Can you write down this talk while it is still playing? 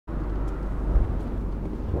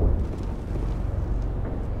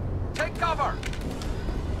cover!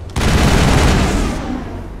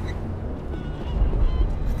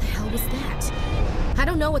 What the hell was that? I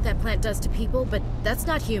don't know what that plant does to people, but that's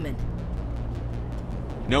not human.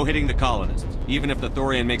 No hitting the colonists, even if the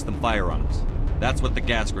Thorian makes them fire on us. That's what the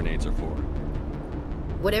gas grenades are for.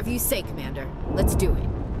 Whatever you say, Commander. Let's do it.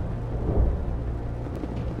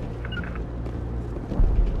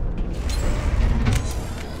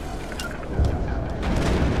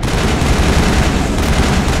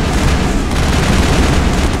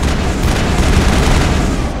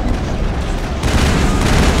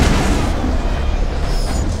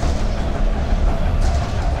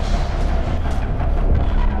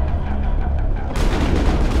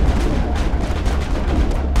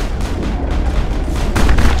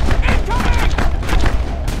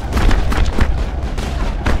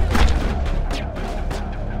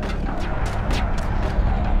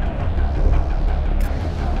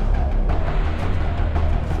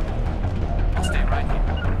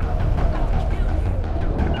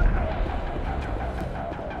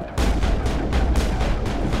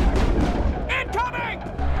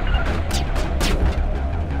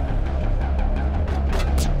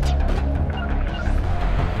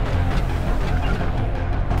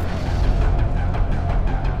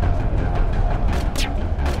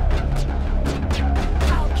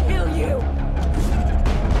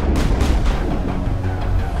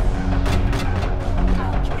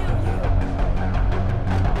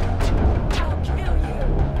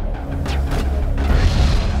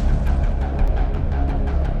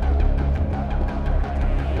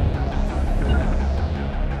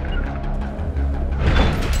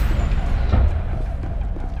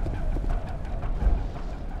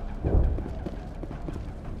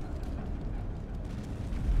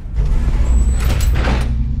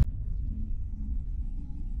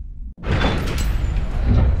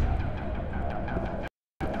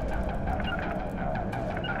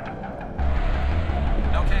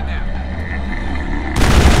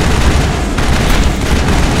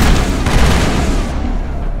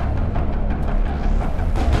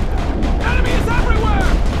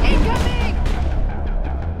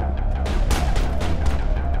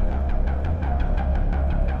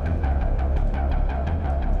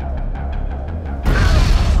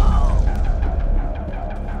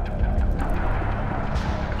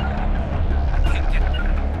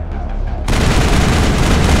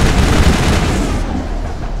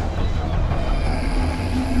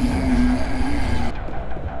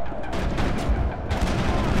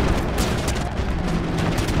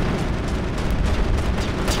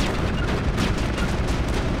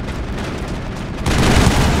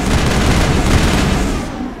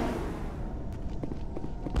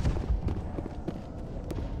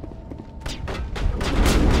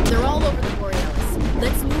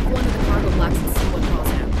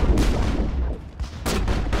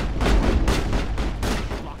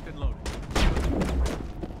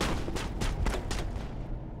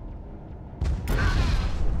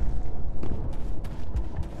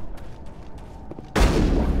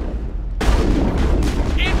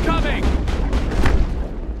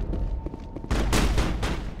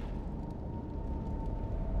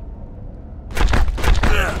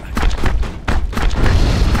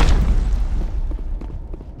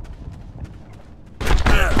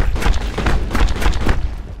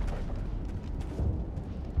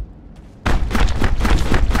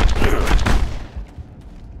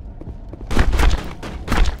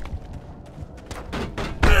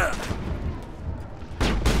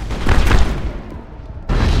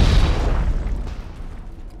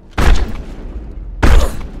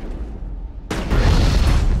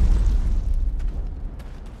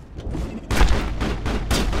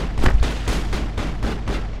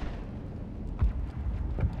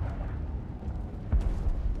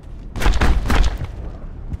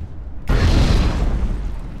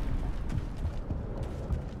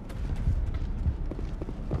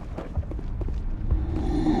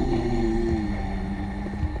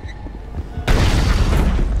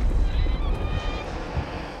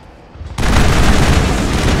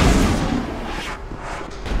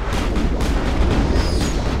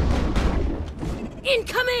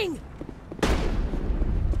 Incoming!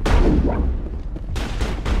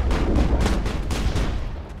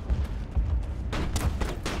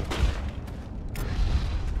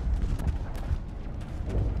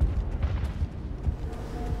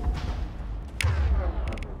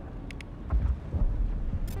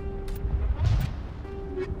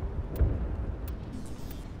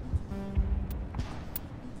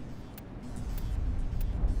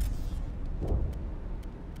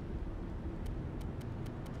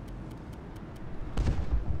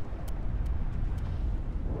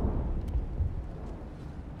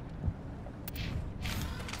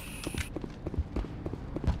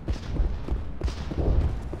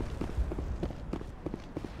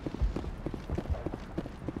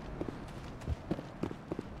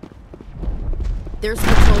 There's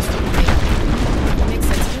controls from here. Makes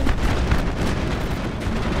sense to me?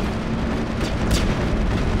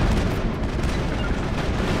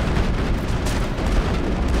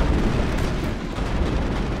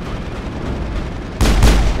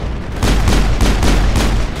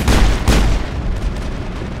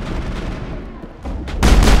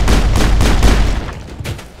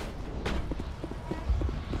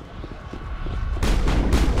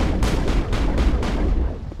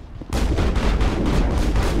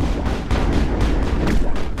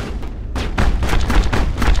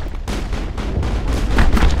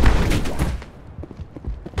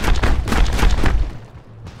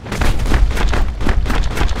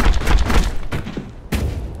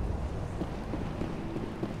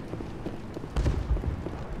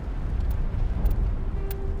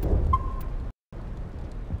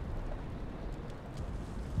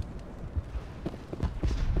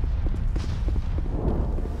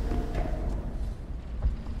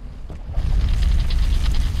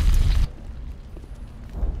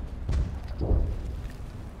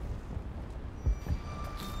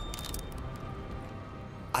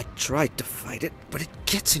 I tried to fight it, but it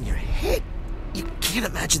gets in your head. You can't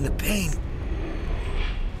imagine the pain.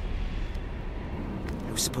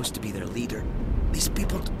 I was supposed to be their leader. These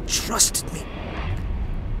people trusted me.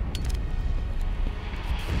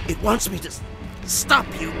 It wants me to stop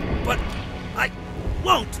you, but I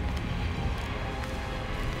won't.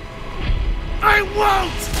 I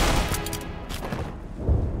won't!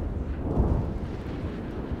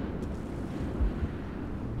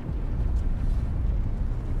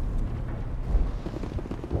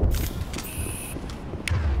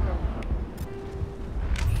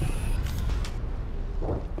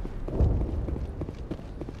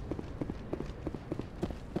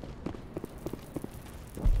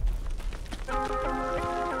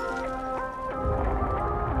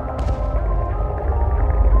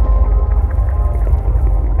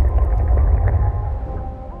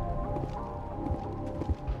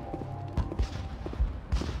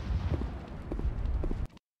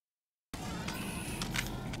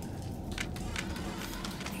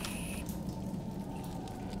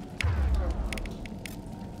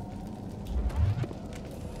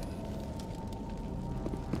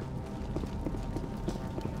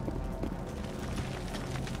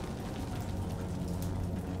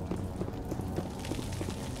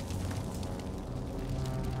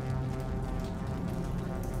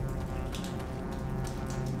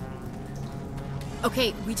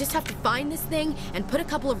 Okay, we just have to find this thing and put a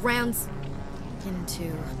couple of rounds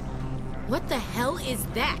into... What the hell is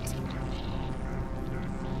that?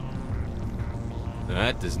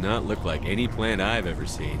 That does not look like any plant I've ever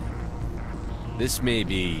seen. This may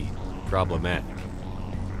be problematic.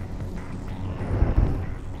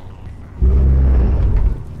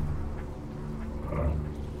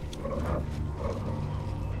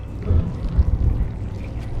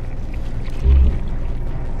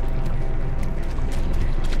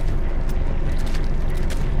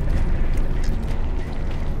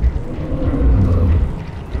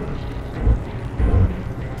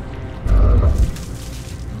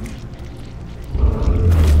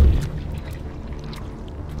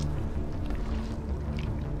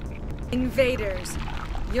 Invaders,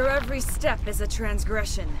 your every step is a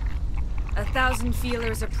transgression. 1,000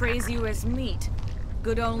 feelers appraise you as meat,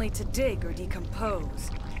 good only to dig or decompose.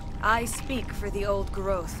 I speak for the old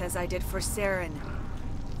growth as I did for Saren.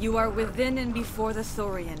 You are within and before the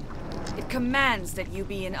Thorian. It commands that you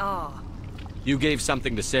be in awe. You gave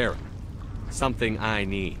something to Sarah. Something I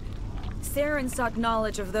need. Saren sought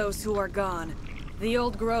knowledge of those who are gone. The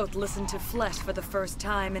old growth listened to flesh for the first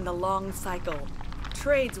time in the long cycle.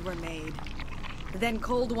 Trades were made. Then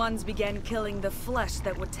Cold Ones began killing the flesh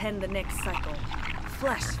that would tend the next cycle.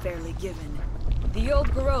 Flesh fairly given. The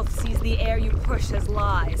old growth sees the air you push as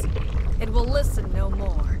lies. It will listen no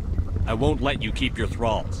more. I won't let you keep your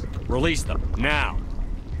thralls. Release them, now!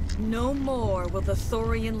 No more will the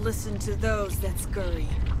Thorian listen to those that scurry.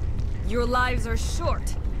 Your lives are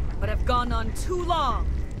short, but have gone on too long.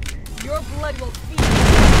 Your blood will feed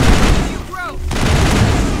the new growth!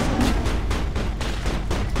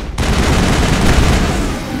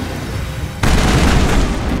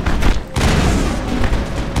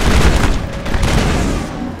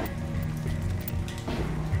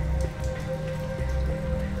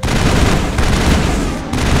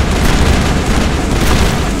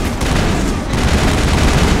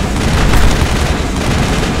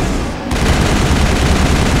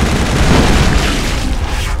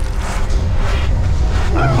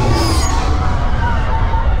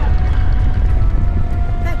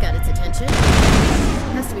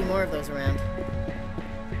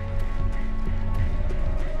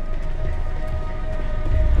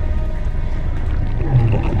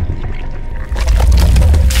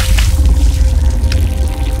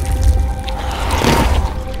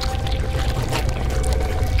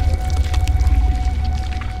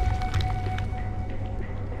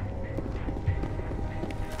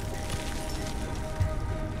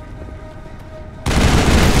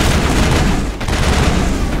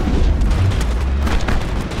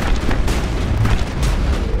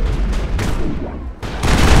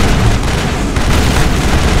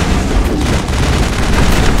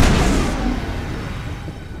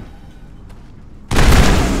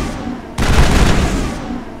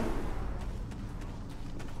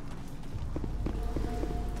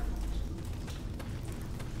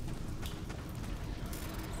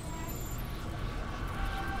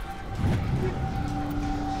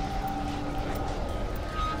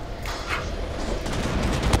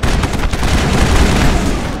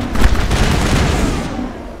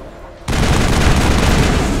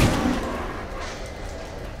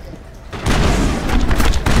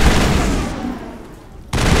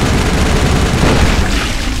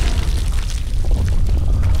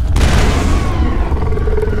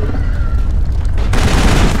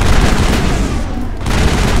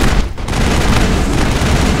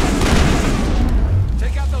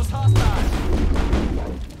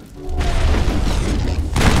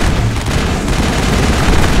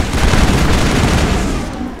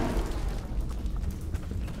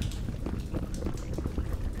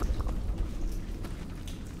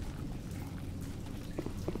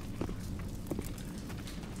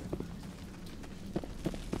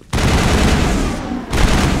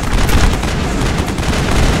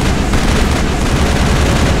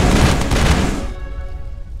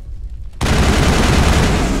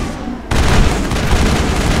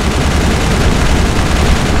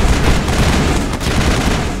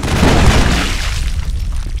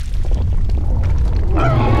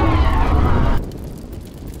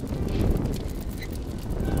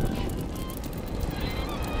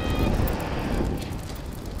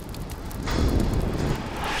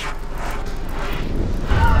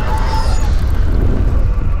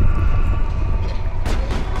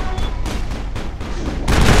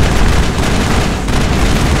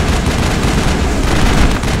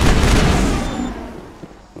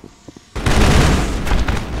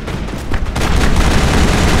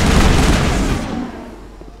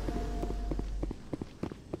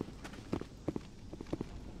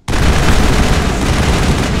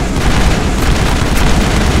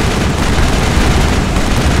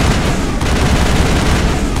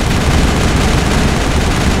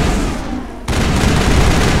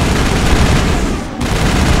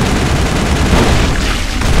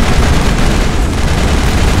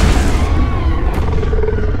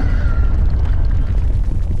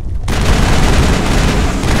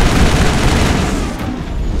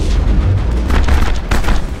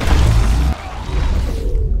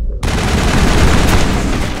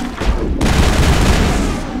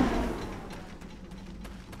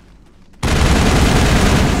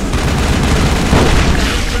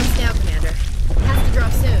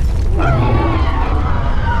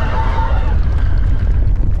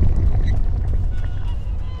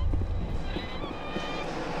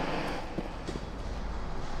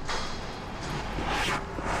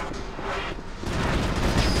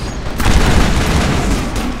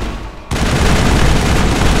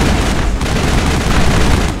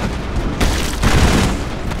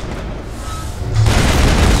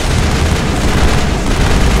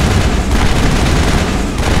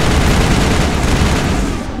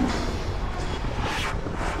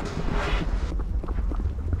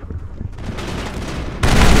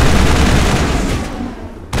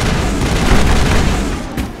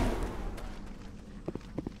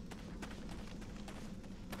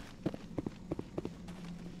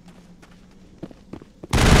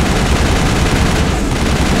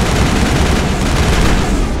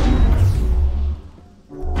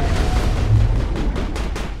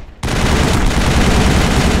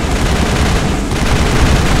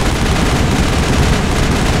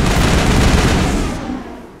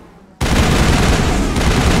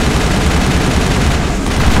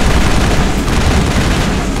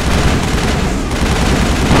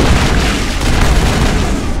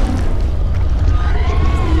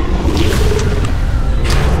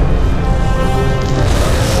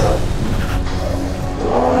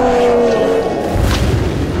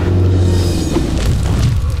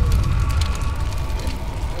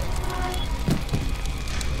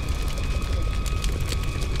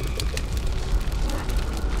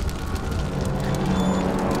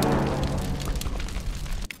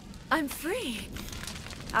 I'm free.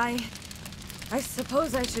 I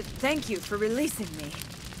suppose I should thank you for releasing me.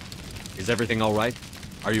 Is everything all right?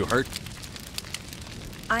 Are you hurt?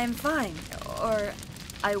 I am fine, or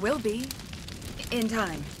I will be, in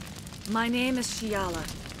time. My name is Shiala.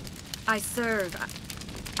 I served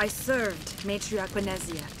Matriarch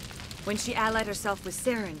Benezia. When she allied herself with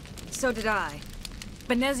Saren, so did I.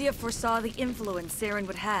 Benezia foresaw the influence Saren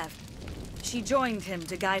would have. She joined him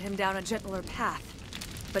to guide him down a gentler path.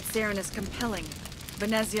 But Saren is compelling.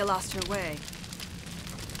 Benezia lost her way.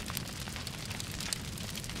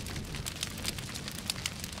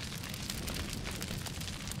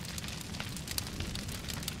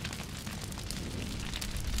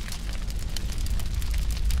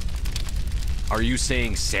 Are you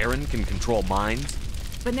saying Saren can control minds?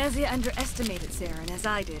 Benezia underestimated Saren, as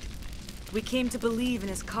I did. We came to believe in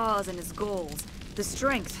his cause and his goals. The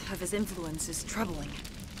strength of his influence is troubling.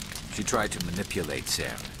 She tried to manipulate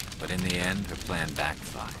Saren, but in the end, her plan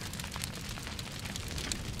backfired.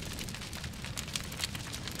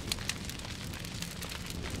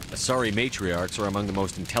 Asari matriarchs are among the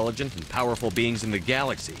most intelligent and powerful beings in the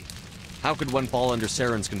galaxy. How could one fall under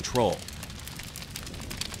Saren's control?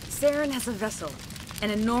 Saren has a vessel, an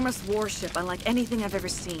enormous warship unlike anything I've ever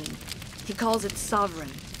seen. He calls it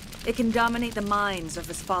Sovereign. It can dominate the minds of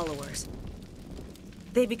his followers.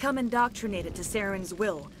 They become indoctrinated to Saren's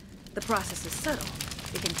will. The process is subtle.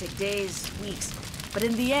 It can take days, weeks, but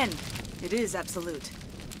in the end, it is absolute.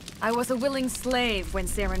 I was a willing slave when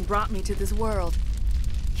Saren brought me to this world.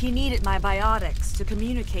 He needed my biotics to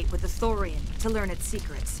communicate with the Thorian, to learn its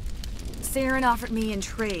secrets. Saren offered me in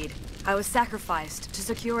trade. I was sacrificed to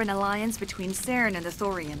secure an alliance between Saren and the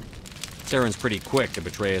Thorian. Saren's pretty quick to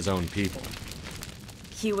betray his own people.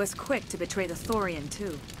 He was quick to betray the Thorian,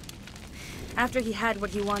 too. After he had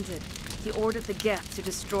what he wanted, he ordered the Geth to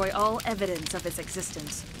destroy all evidence of its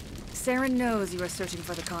existence. Saren knows you are searching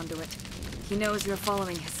for the conduit. He knows you're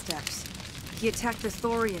following his steps. He attacked the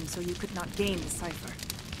Thorian so you could not gain the cipher.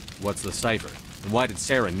 What's the cipher? And why did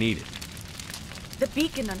Saren need it? The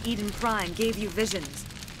beacon on Eden Prime gave you visions.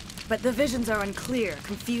 But the visions are unclear,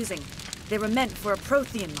 confusing. They were meant for a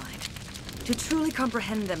Prothean mind. To truly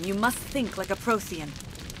comprehend them, you must think like a Prothean.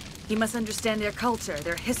 You must understand their culture,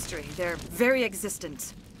 their history, their very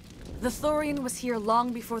existence. The Thorian was here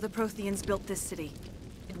long before the Protheans built this city.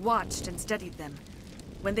 It watched and studied them.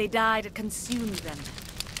 When they died, it consumed them.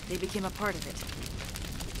 They became a part of it.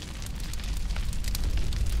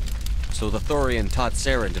 So the Thorian taught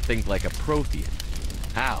Saren to think like a Prothean.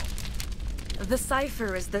 How? The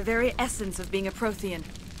cipher is the very essence of being a Prothean.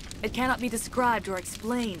 It cannot be described or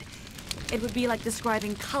explained. It would be like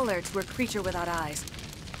describing color to a creature without eyes.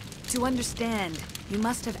 To understand, you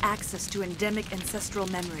must have access to endemic ancestral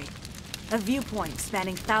memory. A viewpoint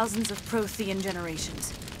spanning thousands of Prothean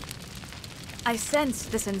generations. I sensed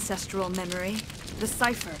this ancestral memory, the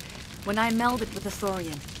cipher, when I melded with the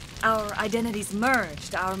Thorian. Our identities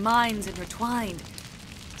merged, our minds intertwined.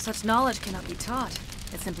 Such knowledge cannot be taught.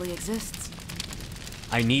 It simply exists.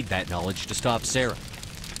 I need that knowledge to stop Saren.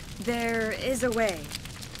 There is a way.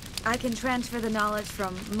 I can transfer the knowledge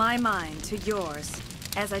from my mind to yours,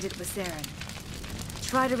 as I did with Saren.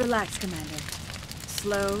 Try to relax, Commander.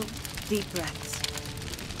 Slow, deep breaths.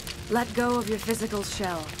 Let go of your physical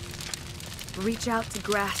shell. Reach out to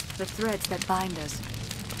grasp the threads that bind us,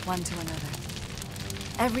 one to another.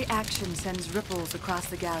 Every action sends ripples across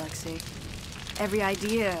the galaxy. Every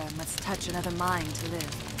idea must touch another mind to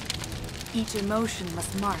live. Each emotion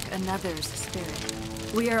must mark another's spirit.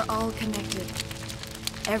 We are all connected.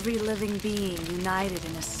 Every living being united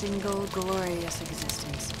in a single glorious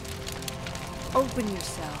existence. Open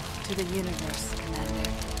yourself to the universe, Commander.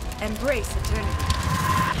 Embrace eternity.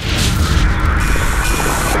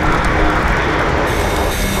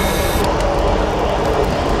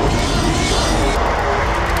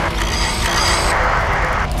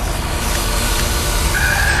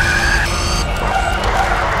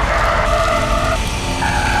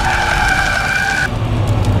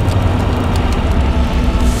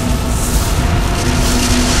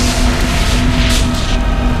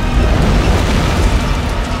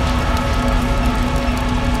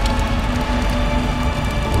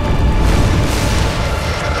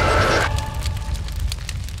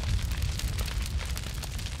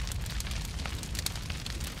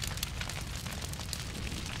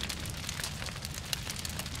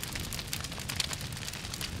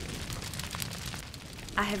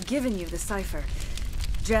 I have given you the cipher,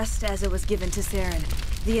 just as it was given to Saren.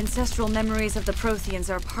 The ancestral memories of the Protheans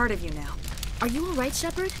are part of you now. Are you all right,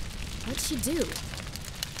 Shepard? What'd she do?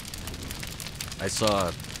 I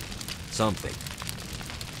saw something.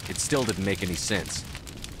 It still didn't make any sense.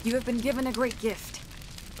 You have been given a great gift.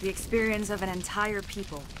 The experience of an entire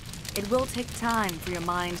people. It will take time for your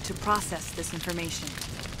mind to process this information.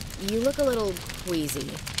 You look a little queasy.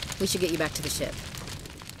 We should get you back to the ship.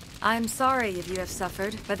 I'm sorry if you have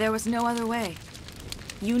suffered, but there was no other way.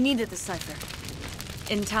 You needed the cipher.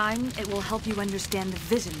 In time, it will help you understand the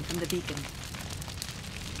vision from the beacon.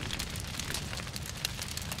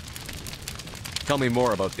 Tell me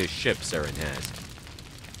more about this ship Saren has.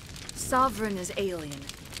 Sovereign is alien.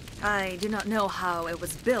 I do not know how it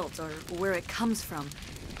was built or where it comes from.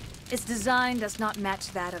 Its design does not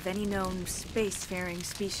match that of any known spacefaring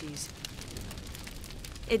species.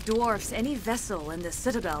 It dwarfs any vessel in the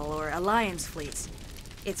Citadel or Alliance fleets.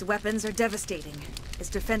 Its weapons are devastating. Its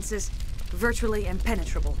defenses virtually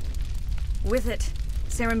impenetrable. With it,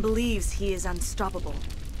 Saren believes he is unstoppable.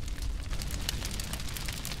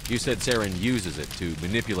 You said Saren uses it to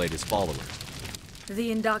manipulate his followers.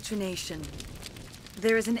 The indoctrination.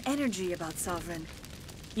 There is an energy about Sovereign.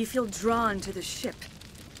 You feel drawn to the ship.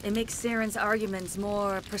 It makes Saren's arguments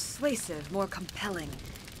more persuasive, more compelling.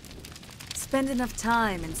 Spend enough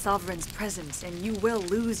time in Sovereign's presence and you will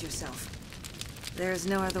lose yourself. There is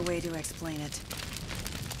no other way to explain it.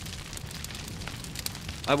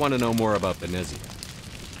 I want to know more about Benezia.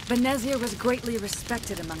 Benezia was greatly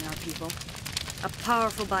respected among our people. A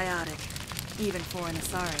powerful biotic, even for an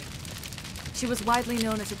Asari. She was widely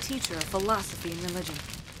known as a teacher of philosophy and religion.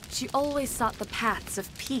 She always sought the paths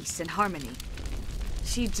of peace and harmony.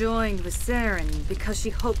 She joined with Saren because she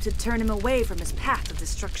hoped to turn him away from his path of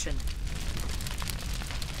destruction.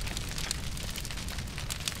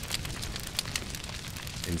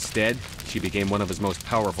 Instead, she became one of his most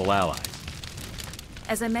powerful allies.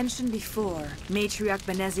 As I mentioned before, Matriarch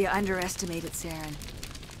Benezia underestimated Saren.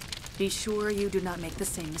 Be sure you do not make the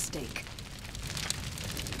same mistake.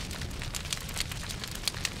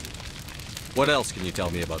 What else can you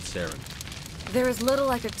tell me about Saren? There is little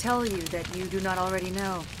I could tell you that you do not already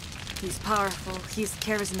know. He's powerful, he's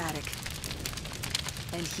charismatic,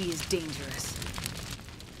 and he is dangerous.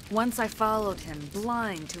 Once I followed him,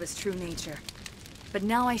 blind to his true nature. But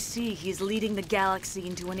now I see he's leading the galaxy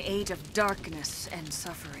into an age of darkness and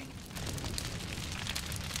suffering.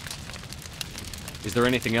 Is there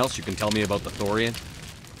anything else you can tell me about the Thorian?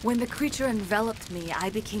 When the creature enveloped me, I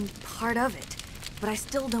became part of it. But I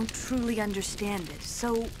still don't truly understand it.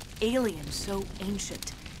 So alien, so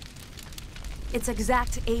ancient. Its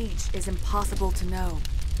exact age is impossible to know.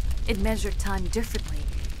 It measured time differently.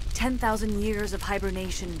 10,000 years of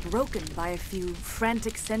hibernation broken by a few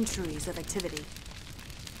frantic centuries of activity.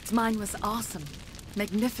 Its mind was awesome,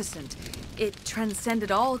 magnificent. It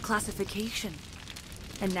transcended all classification.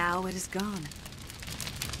 And now it is gone.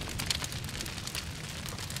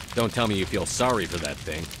 Don't tell me you feel sorry for that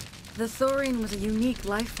thing. The Thorian was a unique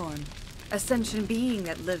life form. A sentient being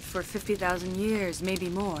that lived for 50,000 years, maybe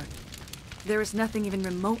more. There is nothing even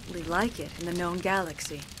remotely like it in the known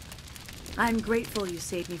galaxy. I'm grateful you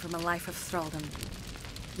saved me from a life of thraldom.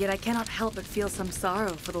 Yet I cannot help but feel some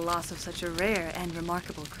sorrow for the loss of such a rare and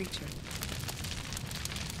remarkable creature.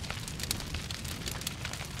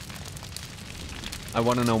 I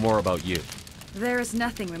want to know more about you. There is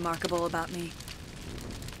nothing remarkable about me.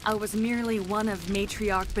 I was merely one of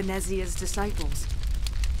Matriarch Benezia's disciples.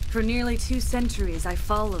 For nearly 2 centuries, I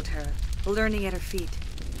followed her, learning at her feet.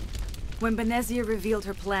 When Benezia revealed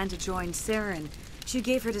her plan to join Saren, she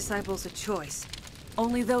gave her disciples a choice.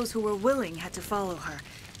 Only those who were willing had to follow her.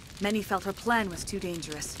 Many felt her plan was too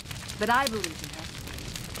dangerous, but I believed in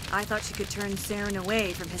her. I thought she could turn Saren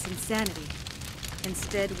away from his insanity.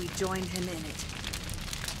 Instead, we joined him in it.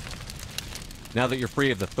 Now that you're free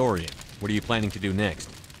of the Thorian, what are you planning to do next?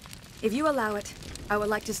 If you allow it, I would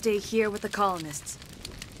like to stay here with the colonists.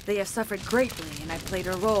 They have suffered greatly, and I played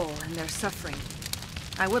a role in their suffering.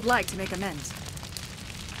 I would like to make amends.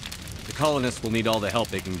 The colonists will need all the help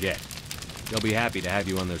they can get. They'll be happy to have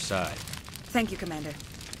you on their side. Thank you, Commander.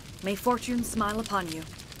 May fortune smile upon you.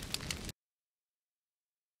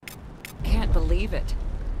 Can't believe it.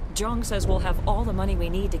 Jong says we'll have all the money we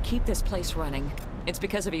need to keep this place running. It's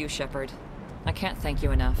because of you, Shepard. I can't thank you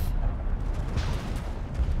enough.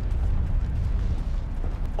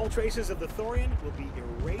 All traces of the Thorian will be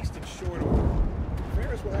erased in short order.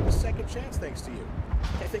 Ferris will have a second chance thanks to you.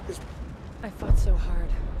 I think this... I fought so hard,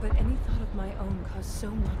 but any thought of my own caused so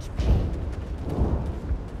much pain.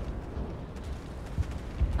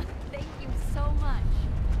 Thank you so much.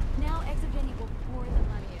 Now Exogeny will pour the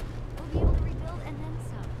money in. We'll be able to rebuild and then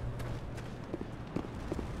some.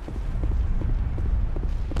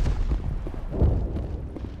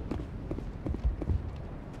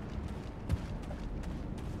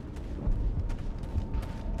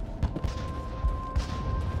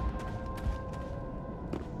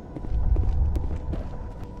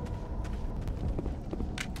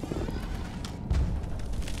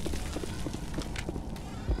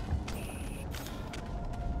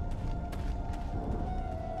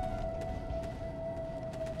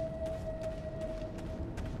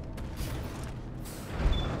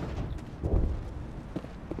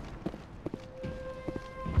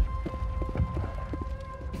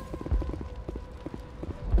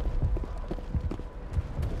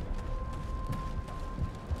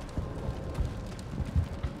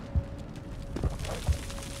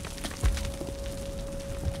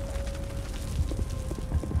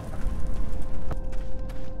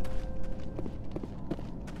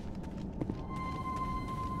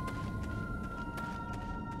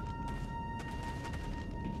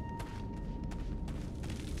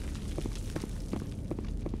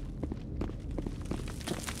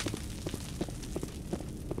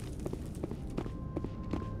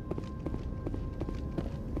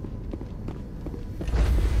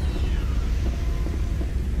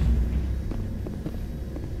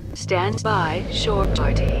 Stand by, shore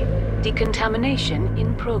party. Decontamination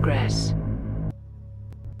in progress.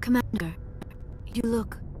 Commander, you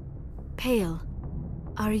look pale.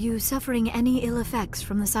 Are you suffering any ill effects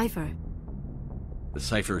from the cipher? The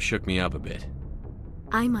cipher shook me up a bit.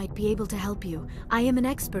 I might be able to help you. I am an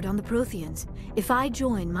expert on the Protheans. If I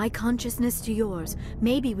join my consciousness to yours,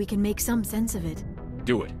 maybe we can make some sense of it.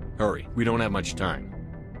 Do it. Hurry. We don't have much time.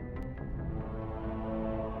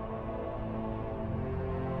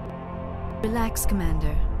 Relax,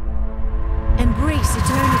 Commander. Embrace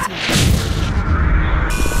eternity.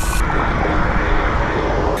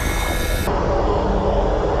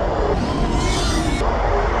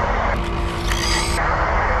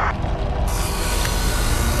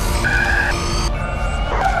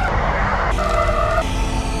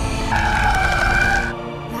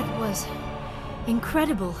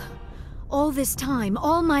 Incredible. All this time,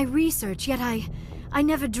 all my research, yet I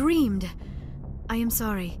never dreamed. I am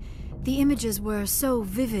sorry. The images were so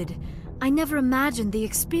vivid. I never imagined the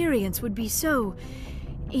experience would be so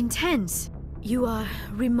intense. You are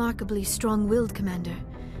remarkably strong-willed, Commander.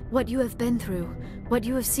 What you have been through, what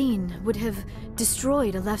you have seen, would have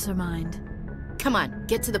destroyed a lesser mind. Come on,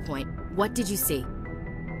 get to the point. What did you see?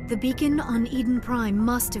 The beacon on Eden Prime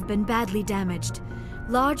must have been badly damaged.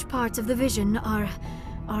 Large parts of the vision are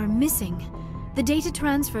missing. The data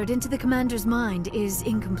transferred into the commander's mind is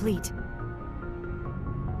incomplete.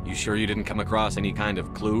 You sure you didn't come across any kind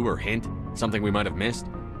of clue or hint? Something we might have missed?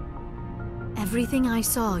 Everything I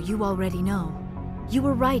saw you already know. You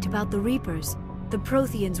were right about the Reapers. The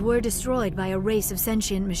Protheans were destroyed by a race of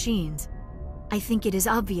sentient machines. I think it is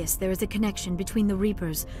obvious there is a connection between the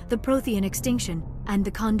Reapers, the Prothean extinction, and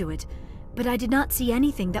the Conduit, but I did not see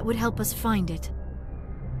anything that would help us find it.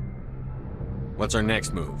 What's our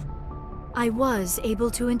next move? I was able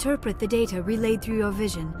to interpret the data relayed through your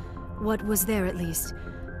vision, what was there at least,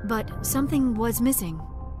 but something was missing.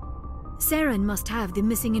 Saren must have the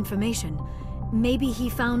missing information. Maybe he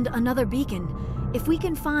found another beacon. If we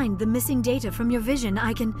can find the missing data from your vision,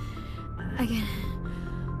 I can...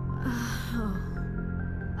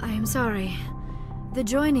 I am sorry. The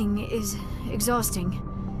joining is exhausting.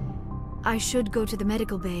 I should go to the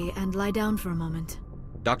medical bay and lie down for a moment.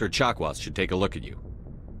 Dr. Chakwas should take a look at you.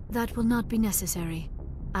 That will not be necessary.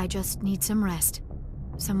 I just need some rest.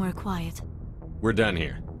 Somewhere quiet. We're done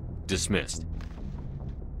here. Dismissed.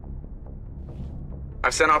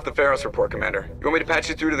 I've sent off the Pharos report, Commander. You want me to patch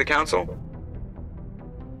you through to the Council?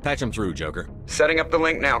 Patch him through, Joker. Setting up the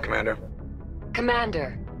link now, Commander.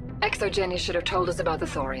 Commander, Exogeny should have told us about the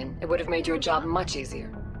Thorian. It would have made your job much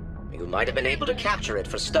easier. You might have been able to capture it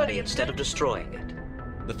for study instead of destroying it.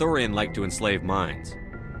 The Thorian liked to enslave minds.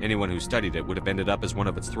 Anyone who studied it would have ended up as one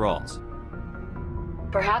of its thralls.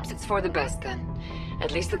 Perhaps it's for the best then.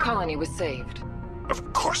 At least the colony was saved.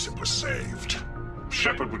 Of course it was saved.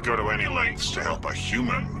 Shepard would go to any lengths to help a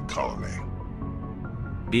human colony.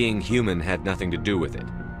 Being human had nothing to do with it.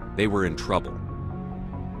 They were in trouble.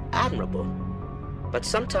 Admirable. But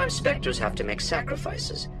sometimes Spectres have to make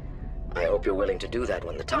sacrifices. I hope you're willing to do that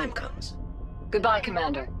when the time comes. Goodbye,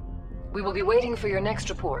 Commander. We will be waiting for your next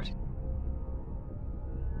report.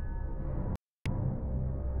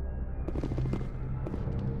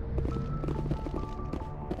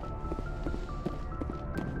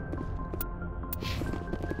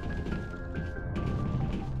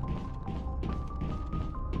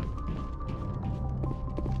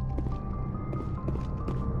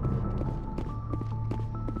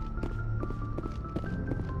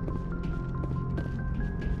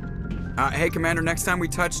 Hey, Commander, next time we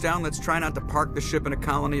touch down, let's try not to park the ship in a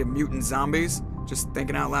colony of mutant zombies. Just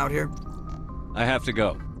thinking out loud here. I have to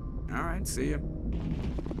go. All right, see ya.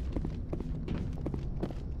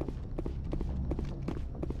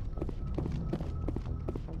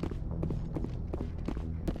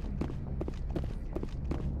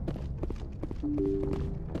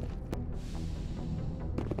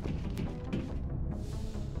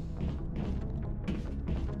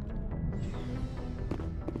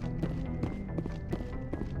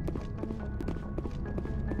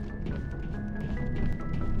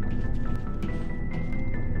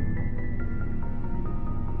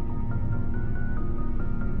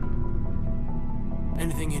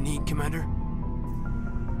 Anything you need, Commander?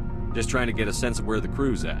 Just trying to get a sense of where the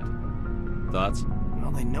crew's at. Thoughts?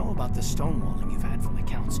 Well, they know about the stonewalling you've had from the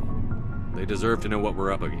Council. They deserve to know what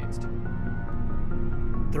we're up against.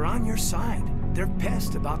 They're on your side. They're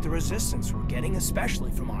pissed about the resistance we're getting,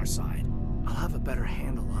 especially from our side. I'll have a better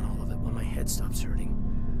handle on all of it when my head stops hurting.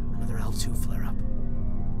 Another L2 flare-up.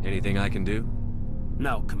 Anything I can do?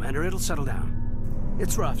 No, Commander, it'll settle down.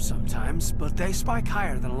 It's rough sometimes, but they spike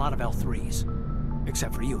higher than a lot of L3s.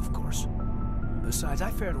 Except for you, of course. Besides,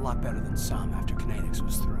 I fared a lot better than some after Kinetics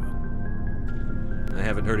was through. I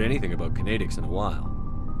haven't heard anything about Kinetics in a while.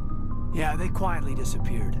 Yeah, they quietly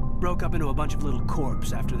disappeared. Broke up into a bunch of little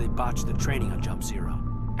corps after they botched the training on Jump Zero.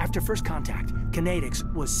 After first contact,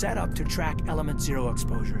 Kinetics was set up to track Element Zero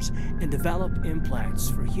exposures and develop implants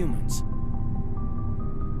for humans.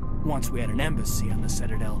 Once we had an embassy on the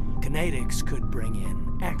Citadel, Kinetics could bring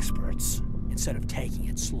in experts instead of taking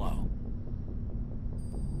it slow.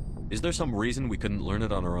 Is there some reason we couldn't learn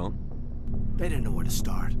it on our own? They didn't know where to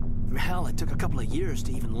start. Hell, it took a couple of years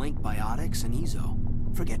to even link biotics and Ezo.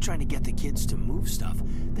 Forget trying to get the kids to move stuff.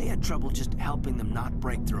 They had trouble just helping them not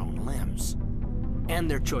break their own limbs. And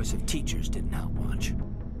their choice of teachers didn't help much.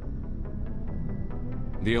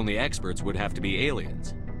 The only experts would have to be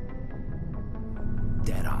aliens.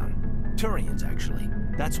 Dead on. Turians, actually.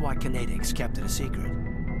 That's why Kinetics kept it a secret.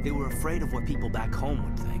 They were afraid of what people back home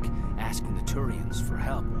would think, asking the Turians for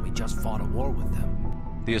help when we just fought a war with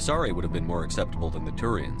them. The Asari would have been more acceptable than the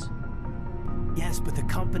Turians. Yes, but the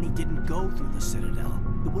company didn't go through the Citadel.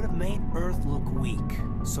 It would have made Earth look weak,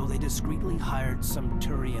 so they discreetly hired some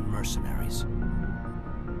Turian mercenaries.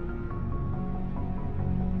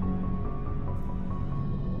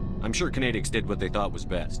 I'm sure Kinetics did what they thought was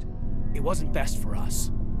best. It wasn't best for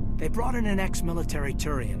us. They brought in an ex-military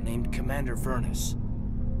Turian named Commander Vernus.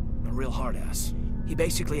 A real hard-ass. He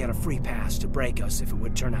basically had a free pass to break us if it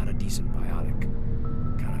would turn out a decent biotic.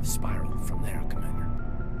 Kind of spiraled from there, Commander.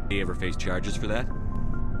 Did he ever face charges for that?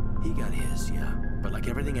 He got his, yeah. But like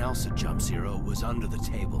everything else at Jump Zero, it was under the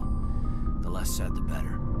table. The less said, the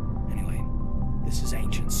better. Anyway, this is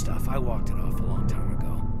ancient stuff. I walked it off a long time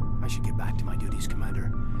ago. I should get back to my duties,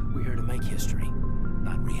 Commander. We're here to make history,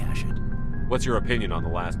 not rehash it. What's your opinion on the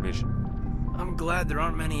last mission? I'm glad there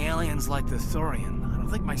aren't many aliens like the Thorian. I don't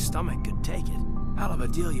think my stomach could take it. Hell of a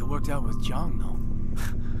deal you worked out with Jong,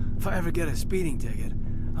 though. If I ever get a speeding ticket,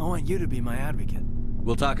 I want you to be my advocate.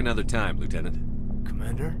 We'll talk another time, Lieutenant.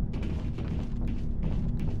 Commander?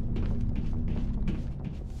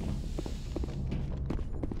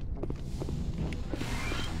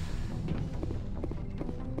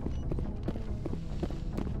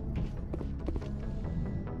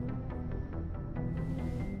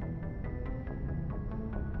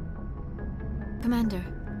 Commander,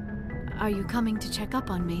 are you coming to check up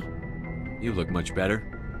on me? You look much better.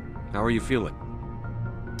 How are you feeling?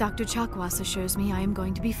 Dr. Chakwas assures me I am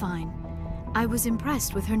going to be fine. I was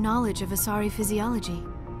impressed with her knowledge of Asari physiology.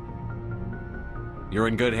 You're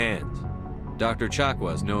in good hands. Dr.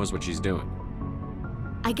 Chakwas knows what she's doing.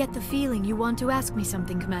 I get the feeling you want to ask me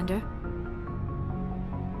something, Commander.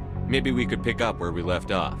 Maybe we could pick up where we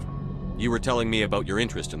left off. You were telling me about your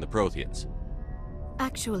interest in the Protheans.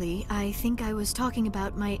 Actually, I think I was talking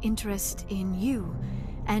about my interest in you,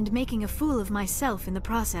 and making a fool of myself in the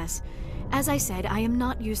process. As I said, I am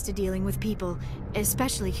not used to dealing with people,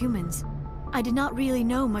 especially humans. I did not really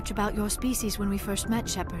know much about your species when we first met,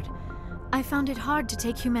 Shepard. I found it hard to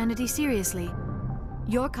take humanity seriously.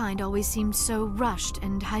 Your kind always seemed so rushed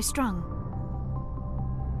and high-strung.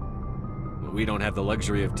 Well, we don't have the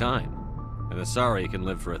luxury of time. An Asari can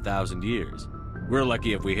live for 1,000 years. We're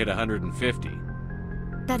lucky if we hit 150.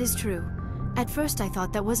 That is true. At first I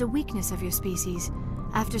thought that was a weakness of your species.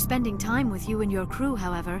 After spending time with you and your crew,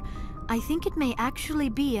 however, I think it may actually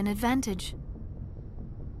be an advantage.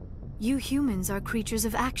 You humans are creatures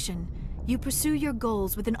of action. You pursue your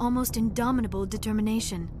goals with an almost indomitable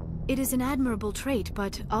determination. It is an admirable trait,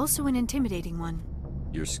 but also an intimidating one.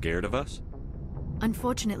 You're scared of us?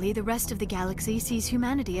 Unfortunately, the rest of the galaxy sees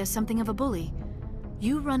humanity as something of a bully.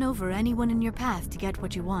 You run over anyone in your path to get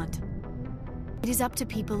what you want. It is up to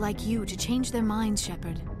people like you to change their minds,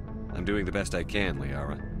 Shepard. I'm doing the best I can,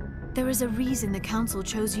 Liara. There is a reason the Council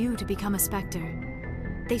chose you to become a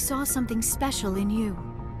Spectre. They saw something special in you.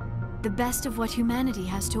 The best of what humanity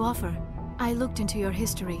has to offer. I looked into your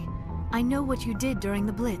history. I know what you did during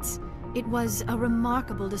the Blitz. It was a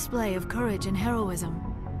remarkable display of courage and heroism.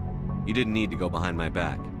 You didn't need to go behind my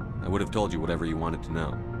back. I would have told you whatever you wanted to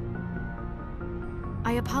know.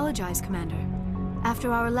 I apologize, Commander.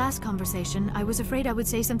 After our last conversation, I was afraid I would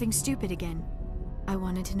say something stupid again. I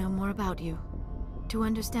wanted to know more about you. To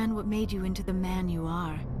understand what made you into the man you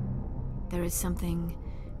are. There is something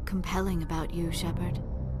compelling about you, Shepard.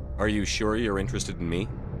 Are you sure you're interested in me?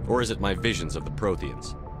 Or is it my visions of the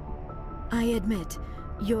Protheans? I admit,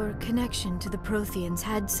 your connection to the Protheans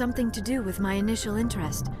had something to do with my initial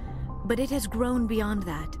interest, but it has grown beyond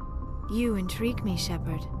that. You intrigue me,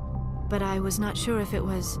 Shepard, but I was not sure if it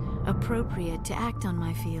was appropriate to act on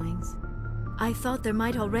my feelings. I thought there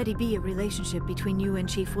might already be a relationship between you and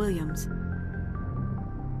Chief Williams.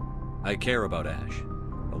 I care about Ash.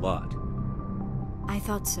 A lot. I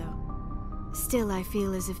thought so. Still, I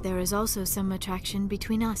feel as if there is also some attraction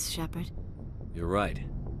between us, Shepard. You're right.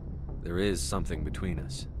 There is something between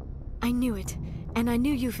us. I knew it, and I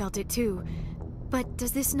knew you felt it too. But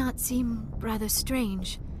does this not seem rather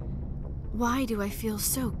strange? Why do I feel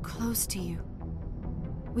so close to you?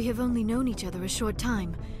 We have only known each other a short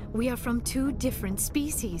time. We are from two different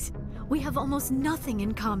species. We have almost nothing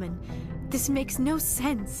in common. This makes no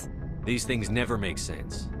sense. These things never make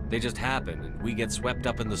sense. They just happen, and we get swept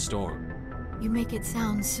up in the storm. You make it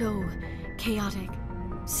sound so chaotic,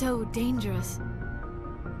 so dangerous.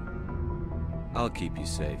 I'll keep you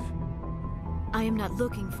safe. I am not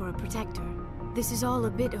looking for a protector. This is all a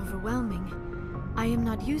bit overwhelming. I am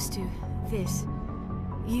not used to this.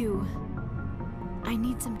 You. I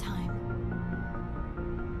need some time.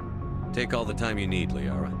 Take all the time you need,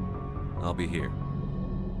 Liara. I'll be here.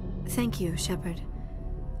 Thank you, Shepard.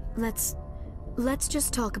 Let's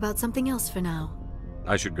just talk about something else for now.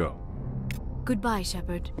 I should go. Goodbye,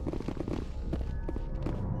 Shepard.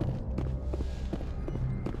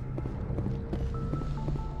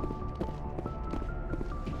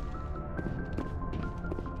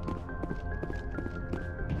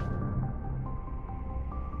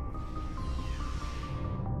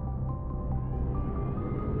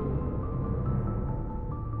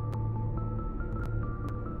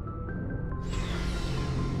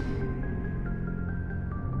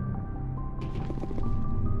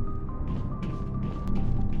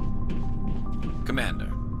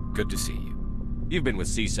 Commander, good to see you. You've been with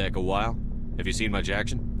CSEC a while. Have you seen much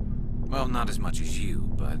action? Well, not as much as you,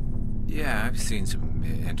 but yeah, I've seen some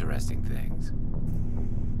interesting things.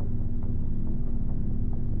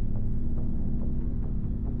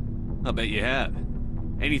 I'll bet you have.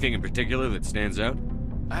 Anything in particular that stands out?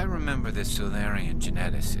 I remember this Solarian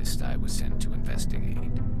geneticist I was sent to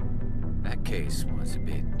investigate. That case was a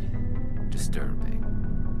bit disturbing.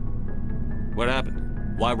 What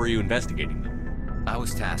happened? Why were you investigating them? I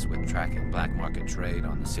was tasked with tracking black market trade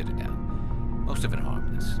on the Citadel. Most of it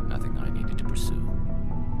harmless, nothing I needed to pursue.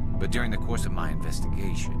 But during the course of my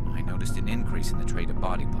investigation, I noticed an increase in the trade of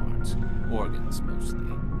body parts, organs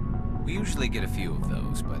mostly. We usually get a few of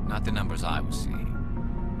those, but not the numbers I was seeing.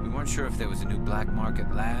 We weren't sure if there was a new black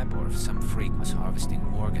market lab or if some freak was harvesting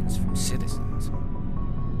organs from citizens.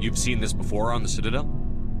 You've seen this before on the Citadel?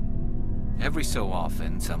 Every so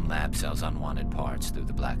often, some lab sells unwanted parts through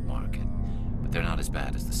the black market, but they're not as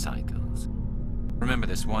bad as the psychos. Remember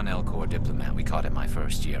this one L-Corps diplomat we caught in my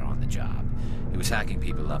first year on the job? He was hacking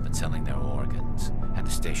people up and selling their organs. Had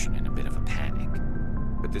the station in a bit of a panic.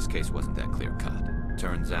 But this case wasn't that clear-cut.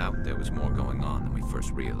 Turns out there was more going on than we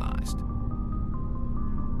first realized.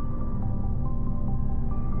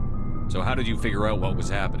 So how did you figure out what was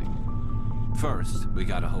happening? First, we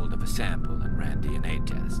got a hold of a sample and ran DNA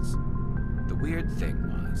tests. The weird thing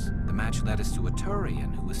was, the match led us to a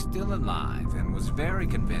Turian who was still alive and was very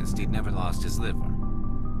convinced he'd never lost his liver.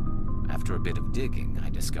 After a bit of digging, I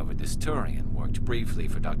discovered this Turian worked briefly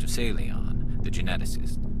for Dr. Salion, the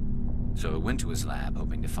geneticist. So I went to his lab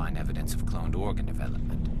hoping to find evidence of cloned organ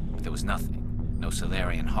development, but there was nothing. No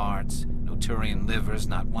Solarian hearts, no Turian livers,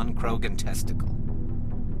 not one Krogan testicle.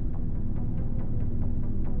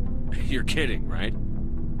 You're kidding, right?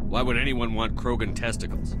 Why would anyone want Krogan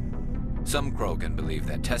testicles? Some Krogan believe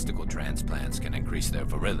that testicle transplants can increase their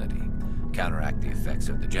virility, counteract the effects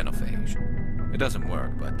of the genophage. It doesn't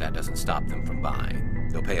work, but that doesn't stop them from buying.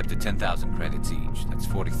 They'll pay up to 10,000 credits each. That's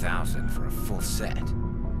 40,000 for a full set.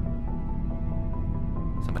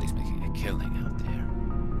 Somebody's making a killing out there.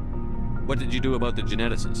 What did you do about the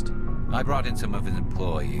geneticist? I brought in some of his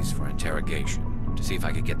employees for interrogation, to see if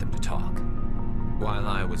I could get them to talk. While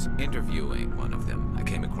I was interviewing one of them, I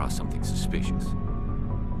came across something suspicious.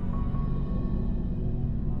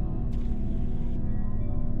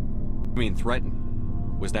 You mean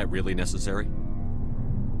threaten? Was that really necessary?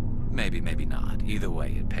 Maybe, maybe not. Either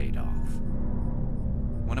way, it paid off.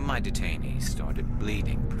 One of my detainees started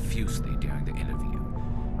bleeding profusely during the interview.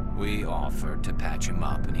 We offered to patch him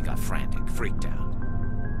up, and he got frantic, freaked out.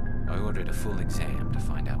 I ordered a full exam to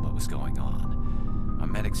find out what was going on. Our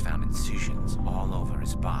medics found incisions all over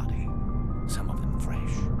his body, some of them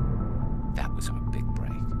fresh. That was our big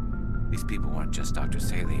break. These people weren't just Dr.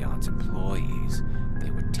 Salion's employees. They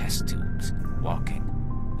were test tubes. Walking,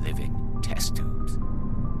 living test tubes.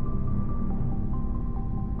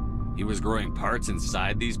 He was growing parts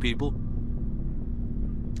inside these people?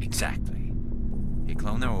 Exactly. He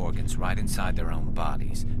cloned their organs right inside their own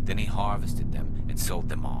bodies. Then he harvested them and sold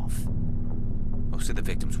them off. Most of the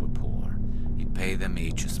victims were poor. He'd pay them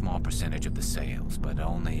each a small percentage of the sales, but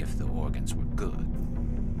only if the organs were good.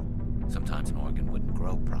 Sometimes an organ wouldn't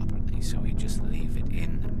grow properly, so he'd just leave it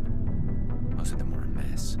in them. Most of them were a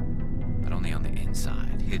mess, but only on the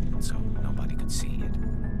inside, hidden so nobody could see it.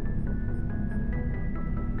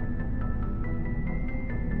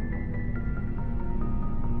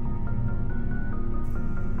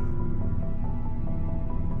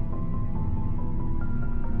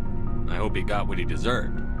 I hope he got what he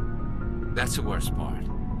deserved. That's the worst part.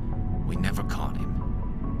 We never caught him.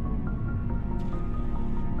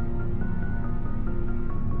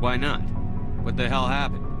 Why not? What the hell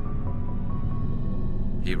happened?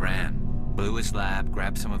 He ran, blew his lab,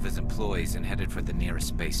 grabbed some of his employees, and headed for the nearest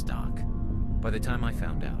space dock. By the time I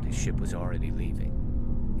found out, his ship was already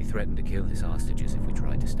leaving. He threatened to kill his hostages if we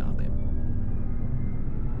tried to stop him.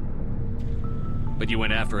 But you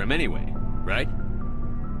went after him anyway, right?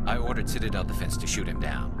 I ordered Citadel Defense to shoot him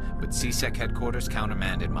down, but CSEC headquarters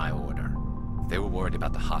countermanded my order. They were worried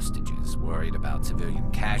about the hostages, worried about civilian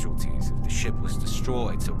casualties if the ship was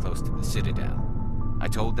destroyed so close to the Citadel. I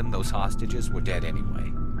told them those hostages were dead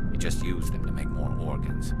anyway. We just used them to make more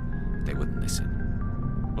organs. But they wouldn't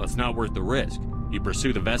listen. Well, it's not worth the risk. You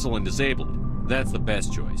pursue the vessel and disable it. That's the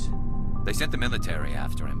best choice. They sent the military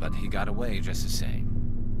after him, but he got away just the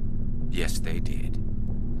same. Yes, they did.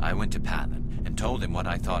 I went to Palin and told him what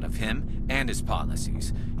I thought of him and his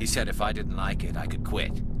policies. He said if I didn't like it, I could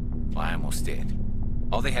quit. Well, I almost did.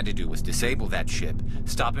 All they had to do was disable that ship,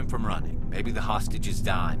 stop him from running. Maybe the hostages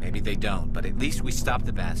die, maybe they don't, but at least we stopped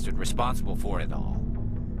the bastard responsible for it all.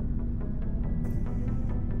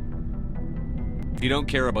 If you don't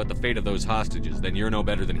care about the fate of those hostages, then you're no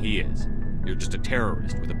better than he is. You're just a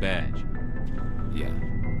terrorist with a badge. Yeah,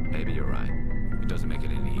 maybe you're right. It doesn't make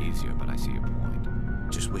it any easier, but I see your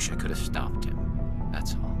point. Just wish I could have stopped him.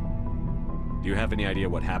 That's all. Do you have any idea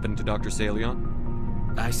what happened to Dr. Salion?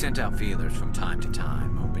 I sent out feelers from time to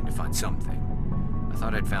time, hoping to find something. I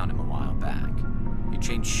thought I'd found him a while back. He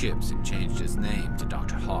changed ships and changed his name to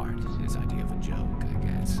Dr. Hart, his idea of a joke, I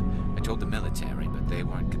guess. I told the military, but they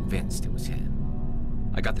weren't convinced it was him.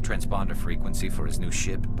 I got the transponder frequency for his new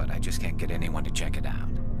ship, but I just can't get anyone to check it out.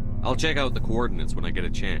 I'll check out the coordinates when I get a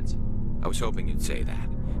chance. I was hoping you'd say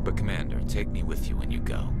that. But Commander, take me with you when you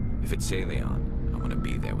go. If it's Salion, I want to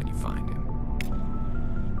be there when you find him.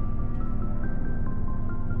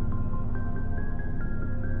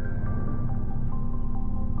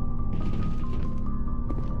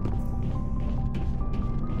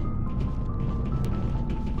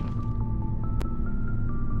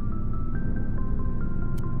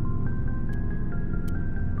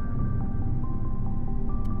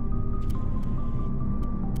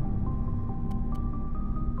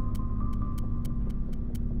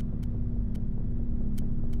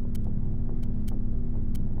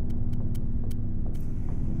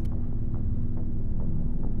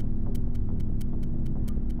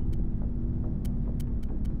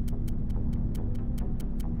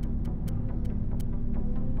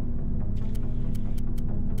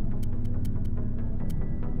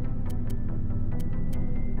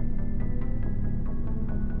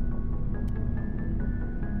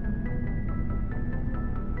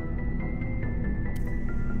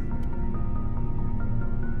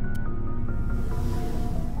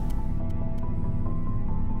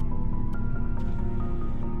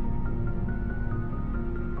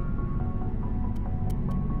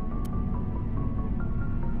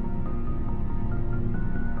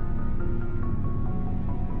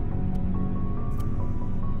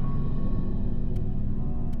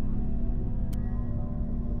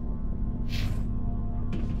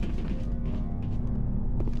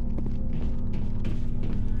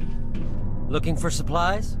 Looking for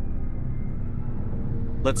supplies?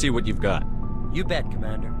 Let's see what you've got. You bet,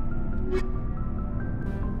 Commander.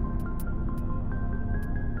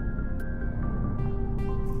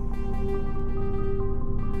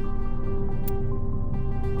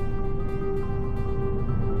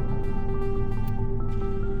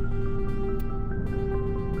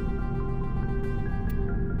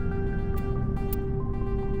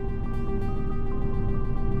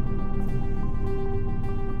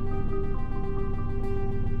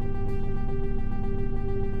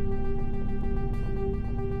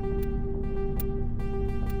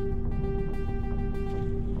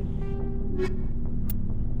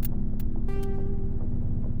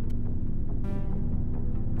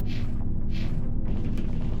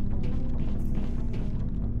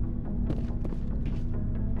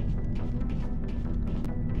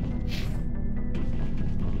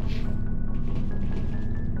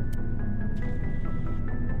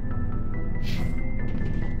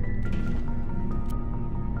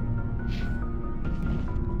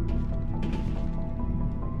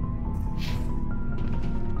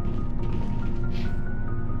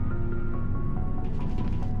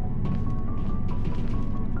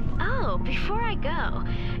 So,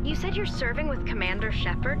 you said you're serving with Commander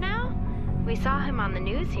Shepard now? We saw him on the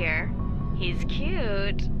news here. He's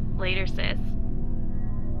cute. Later, sis.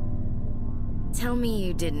 Tell me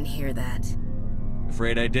you didn't hear that.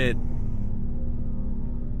 Afraid I did.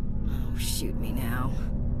 Oh, shoot me now.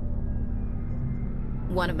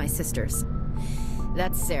 One of my sisters.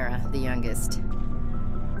 That's Sarah, the youngest.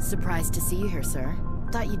 Surprised to see you here, sir.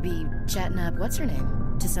 Thought you'd be chatting up, what's her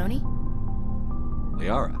name? Tassoni?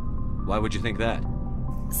 Liara, why would you think that?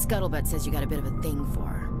 Scuttlebutt says you got a bit of a thing for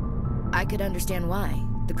her. I could understand why.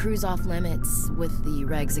 The crew's off limits with the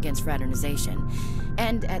regs against fraternization.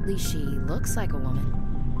 And at least she looks like a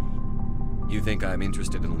woman. You think I'm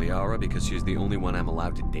interested in Liara because she's the only one I'm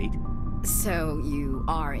allowed to date? So you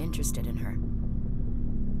are interested in her.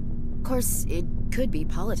 Of course, it could be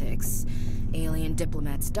politics. Alien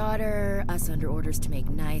diplomat's daughter, us under orders to make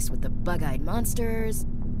nice with the bug-eyed monsters.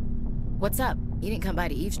 What's up? You didn't come by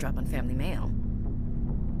to eavesdrop on family mail.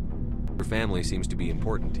 Your family seems to be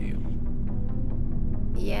important to you.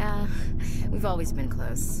 Yeah, we've always been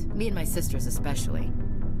close. Me and my sisters especially.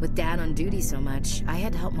 With Dad on duty so much, I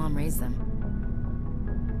had to help Mom raise them.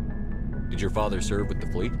 Did your father serve with the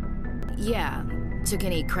fleet? Yeah, took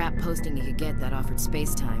any crap posting he could get that offered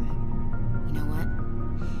space time. You know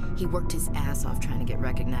what? He worked his ass off trying to get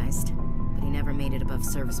recognized, but he never made it above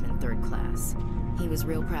serviceman 3rd class. He was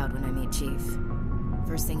real proud when I met Chief.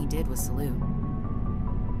 First thing he did was salute.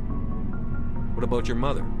 What about your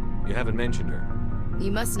mother? You haven't mentioned her.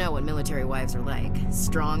 You must know what military wives are like.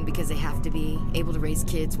 Strong because they have to be, able to raise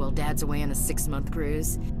kids while Dad's away on a 6-month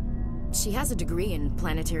cruise. She has a degree in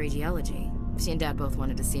planetary geology. She and Dad both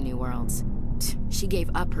wanted to see new worlds. She gave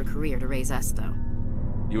up her career to raise us, though.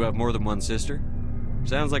 You have more than one sister?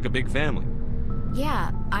 Sounds like a big family.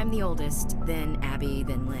 Yeah, I'm the oldest, then Abby,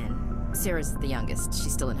 then Lynn. Sarah's the youngest.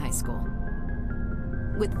 She's still in high school.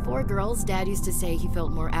 With 4 girls, Dad used to say he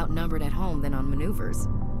felt more outnumbered at home than on maneuvers.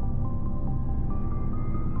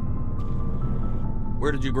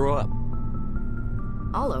 Where did you grow up?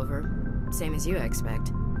 All over. Same as you, I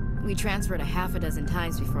expect. We transferred a half a dozen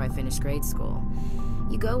times before I finished grade school.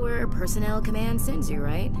 You go where personnel command sends you,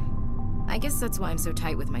 right? I guess that's why I'm so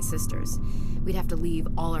tight with my sisters. We'd have to leave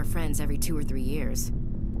all our friends every 2 or 3 years.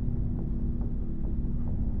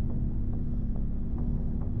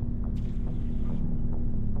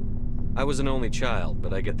 I was an only child,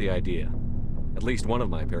 but I get the idea. At least one of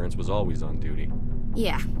my parents was always on duty.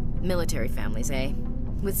 Yeah, military families, eh?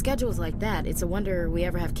 With schedules like that, it's a wonder we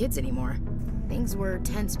ever have kids anymore. Things were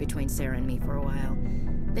tense between Sarah and me for a while.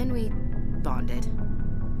 Then we bonded.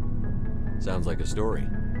 Sounds like a story.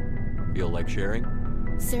 Feel like sharing?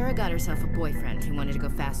 Sarah got herself a boyfriend who wanted to go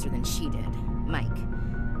faster than she did, Mike.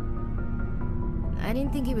 I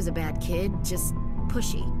didn't think he was a bad kid, just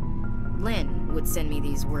pushy. Lynn would send me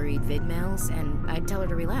these worried vid mails, and I'd tell her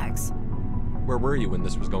to relax. Where were you when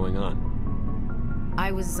this was going on?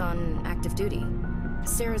 I was on active duty.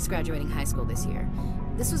 Sarah's graduating high school this year.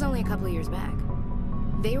 This was only a couple of years back.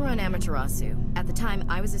 They were on Amaterasu. At the time,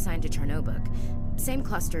 I was assigned to Chernobog. Same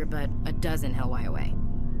cluster, but a dozen LY away.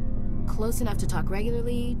 Close enough to talk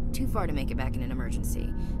regularly, too far to make it back in an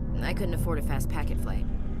emergency. I couldn't afford a fast packet flight.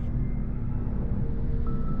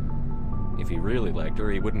 If he really liked her,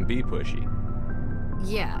 he wouldn't be pushy.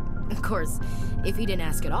 Yeah, of course. If he didn't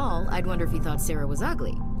ask at all, I'd wonder if he thought Sarah was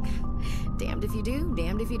ugly. Damned if you do,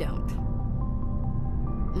 damned if you don't.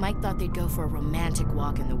 Mike thought they'd go for a romantic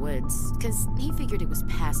walk in the woods, because he figured it was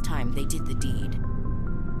past time they did the deed.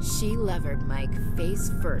 She levered Mike face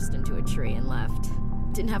first into a tree and left.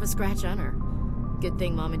 Didn't have a scratch on her. Good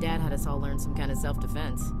thing Mom and Dad had us all learn some kind of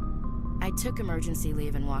self-defense. I took emergency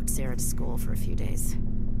leave and walked Sarah to school for a few days.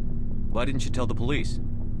 Why didn't you tell the police?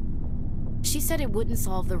 She said it wouldn't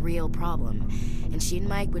solve the real problem, and she and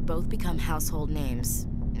Mike would both become household names.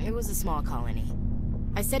 It was a small colony.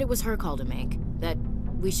 I said it was her call to make, that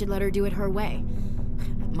we should let her do it her way.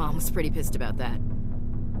 Mom was pretty pissed about that.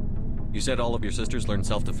 You said all of your sisters learned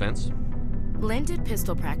self-defense? Lynn did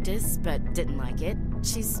pistol practice, but didn't like it.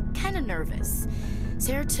 She's kind of nervous.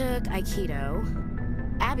 Sarah took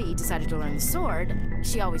Aikido. Abby decided to learn the sword.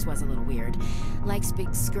 She always was a little weird. Likes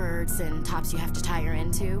big skirts and tops you have to tie her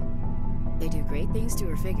into. They do great things to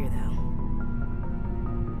her figure, though.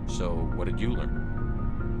 So, what did you learn?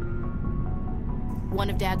 One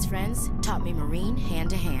of Dad's friends taught me Marine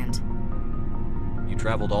hand to hand. You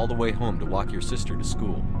traveled all the way home to walk your sister to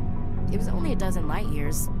school. It was only a dozen light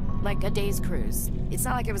years, like a day's cruise. It's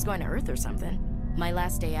not like I was going to Earth or something. My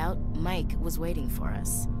last day out, Mike was waiting for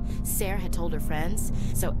us. Sarah had told her friends,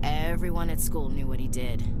 so everyone at school knew what he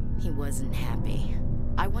did. He wasn't happy.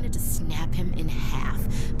 I wanted to snap him in half,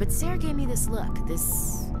 but Sarah gave me this look,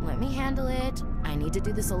 this let me handle it. I need to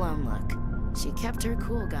do this alone look. She kept her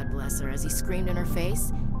cool, God bless her, as he screamed in her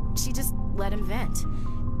face. She just let him vent.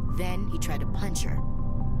 Then he tried to punch her.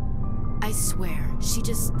 I swear, she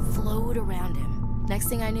just flowed around him. Next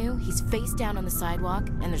thing I knew, he's face down on the sidewalk,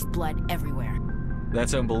 and there's blood everywhere.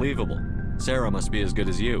 That's unbelievable. Sarah must be as good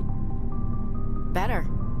as you. Better.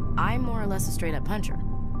 I'm more or less a straight-up puncher.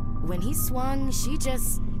 When he swung,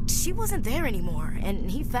 she wasn't there anymore,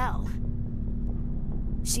 and he fell.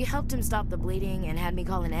 She helped him stop the bleeding and had me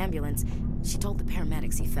call an ambulance. She told the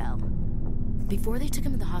paramedics he fell. Before they took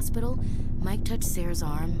him to the hospital, Mike touched Sarah's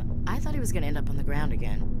arm. I thought he was gonna end up on the ground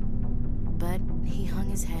again. But he hung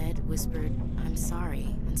his head, whispered, "I'm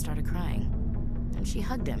sorry," and started crying. And she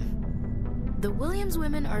hugged him. The Williams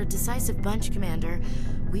women are a decisive bunch, Commander.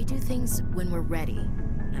 We do things when we're ready.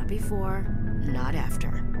 Not before, not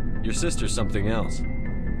after. Your sister's something else.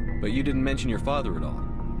 But you didn't mention your father at all.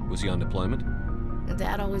 Was he on deployment?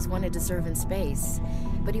 Dad always wanted to serve in space,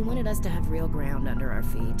 but he wanted us to have real ground under our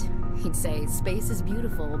feet. He'd say, space is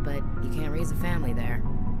beautiful, but you can't raise a family there.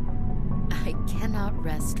 I cannot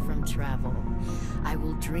rest from travel. I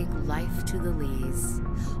will drink life to the lees.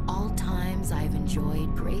 All times I have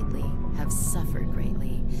enjoyed greatly, have suffered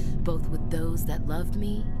greatly, both with those that loved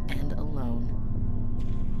me and alone.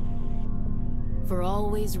 For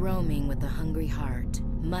always roaming with a hungry heart,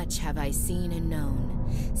 much have I seen and known,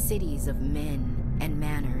 cities of men and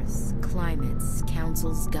manners, climates,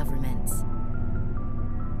 councils, governments.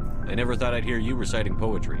 I never thought I'd hear you reciting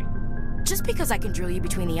poetry. Just because I can drill you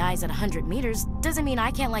between the eyes at 100 meters doesn't mean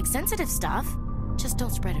I can't like sensitive stuff. Just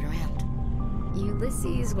don't spread it around.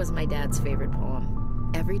 Ulysses was my dad's favorite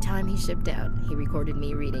poem. Every time he shipped out, he recorded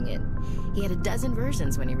me reading it. He had a dozen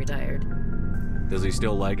versions when he retired. Does he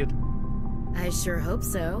still like it? I sure hope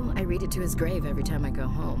so. I read it to his grave every time I go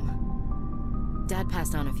home. Dad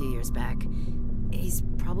passed on a few years back. He's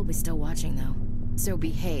probably still watching, though. So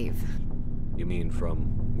behave. You mean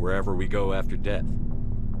from wherever we go after death?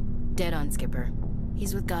 Dead on, Skipper.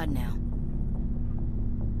 He's with God now.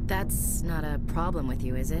 That's not a problem with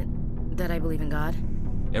you, is it? That I believe in God?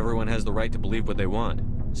 Everyone has the right to believe what they want.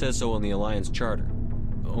 Says so in the Alliance Charter.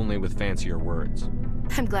 Only with fancier words.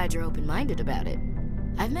 I'm glad you're open-minded about it.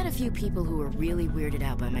 I've met a few people who are really weirded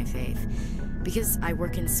out by my faith. Because I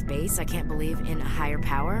work in space, I can't believe in a higher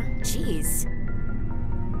power? Jeez.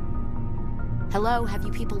 Hello, have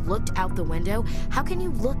you people looked out the window? How can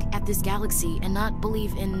you look at this galaxy and not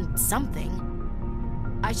believe in something?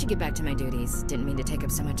 I should get back to my duties. Didn't mean to take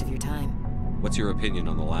up so much of your time. What's your opinion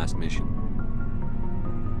on the last mission?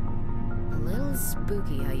 A little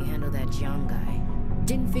spooky how you handle that Jiang guy.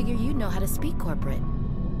 Didn't figure you'd know how to speak corporate.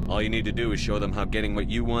 All you need to do is show them how getting what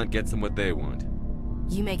you want gets them what they want.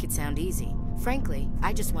 You make it sound easy. Frankly,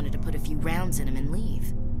 I just wanted to put a few rounds in him and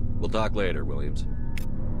leave. We'll talk later, Williams.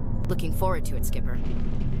 Looking forward to it, Skipper.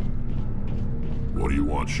 What do you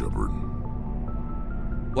want, Shepard?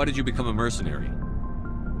 Why did you become a mercenary?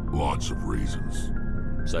 Lots of reasons.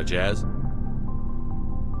 Such as?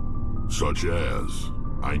 Such as,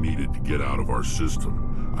 I needed to get out of our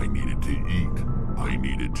system. I needed to eat. I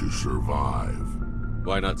needed to survive.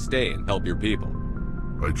 Why not stay and help your people?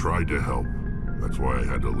 I tried to help. That's why I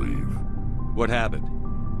had to leave. What happened?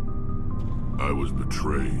 I was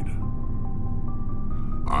betrayed.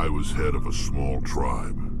 I was head of a small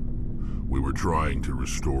tribe. We were trying to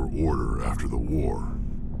restore order after the war,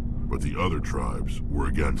 but the other tribes were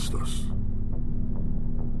against us.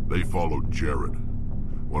 They followed Jared,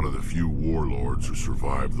 one of the few warlords who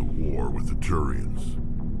survived the war with the Turians.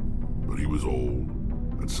 But he was old,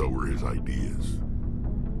 and so were his ideas.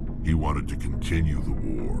 He wanted to continue the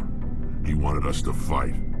war. He wanted us to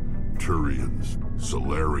fight. Turians,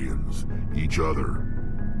 Solarians, each other.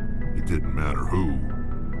 It didn't matter who,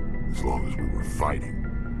 as long as we were fighting.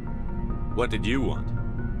 What did you want?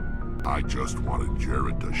 I just wanted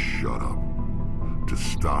Jared to shut up, to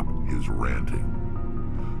stop his ranting.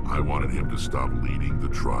 I wanted him to stop leading the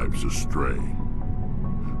tribes astray.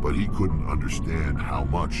 But he couldn't understand how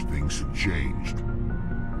much things had changed.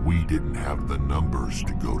 We didn't have the numbers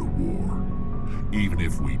to go to war. Even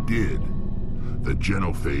if we did, the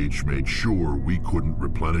genophage made sure we couldn't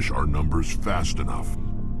replenish our numbers fast enough.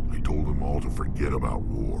 I told them all to forget about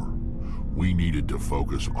war. We needed to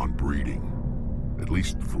focus on breeding, at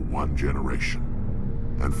least for one generation.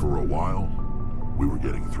 And for a while, we were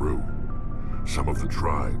getting through. Some of the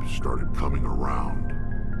tribes started coming around.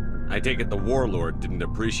 I take it the warlord didn't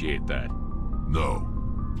appreciate that. No,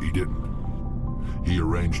 he didn't. He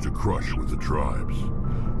arranged a crush with the tribes,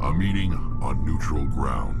 a meeting on neutral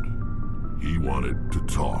ground. He wanted to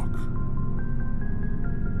talk.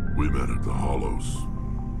 We met at the Hollows.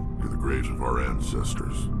 to the graves of our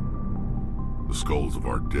ancestors. The skulls of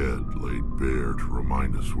our dead laid bare to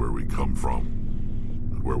remind us where we come from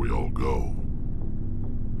and where we all go.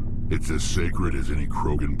 It's as sacred as any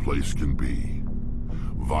Krogan place can be.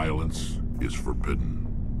 Violence is forbidden.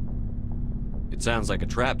 It sounds like a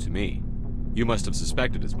trap to me. You must have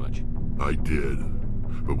suspected as much. I did.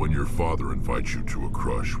 But when your father invites you to a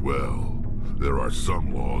crush, well, there are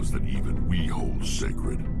some laws that even we hold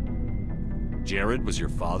sacred. Jared was your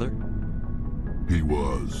father? He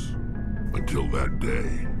was. Until that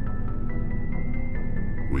day.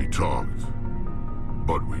 We talked,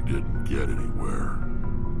 but we didn't get anywhere.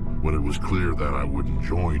 When it was clear that I wouldn't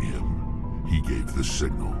join him, he gave the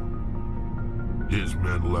signal. His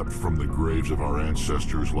men leapt from the graves of our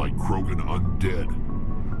ancestors like Krogan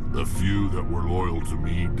undead. The few that were loyal to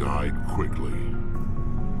me died quickly.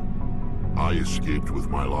 I escaped with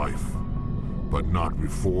my life, but not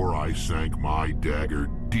before I sank my dagger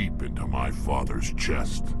deep into my father's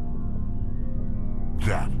chest.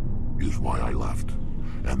 That is why I left,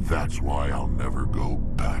 and that's why I'll never go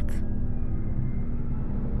back.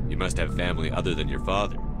 You must have family other than your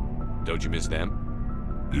father. Don't you miss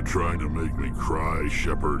them? You trying to make me cry,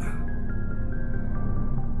 Shepard?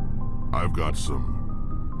 I've got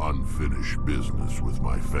some unfinished business with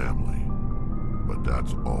my family, but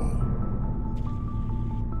that's all.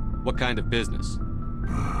 What kind of business?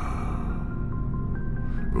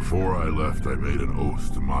 Before I left, I made an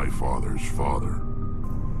oath to my father's father.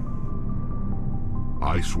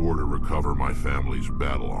 I swore to recover my family's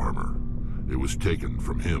battle armor. It was taken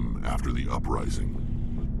from him after the uprising.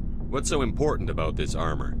 What's so important about this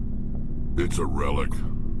armor? It's a relic.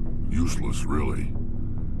 Useless, really.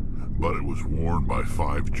 But it was worn by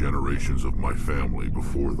 5 generations of my family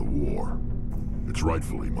before the war. It's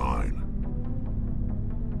rightfully mine.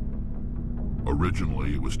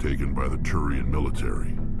 Originally, it was taken by the Turian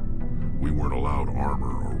military. We weren't allowed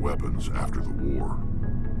armor or weapons after the war.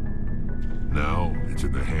 Now, it's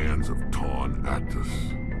in the hands of Ton Actus,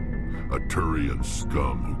 a Turian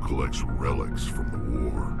scum who collects relics from the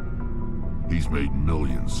war. He's made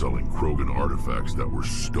millions selling Krogan artifacts that were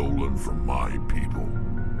stolen from my people.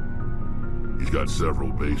 He's got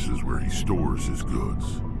several bases where he stores his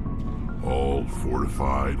goods, all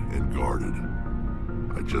fortified and guarded.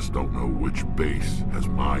 I just don't know which base has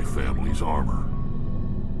my family's armor.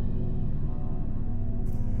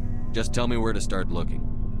 Just tell me where to start looking.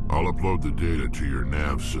 I'll upload the data to your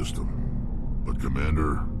nav system. But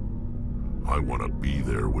Commander, I want to be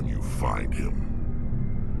there when you find him.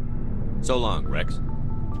 So long, Rex.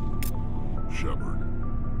 Shepard.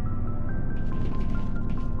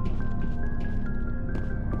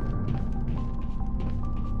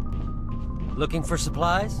 Looking for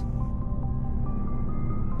supplies?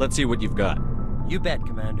 Let's see what you've got. You bet,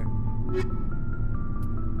 Commander.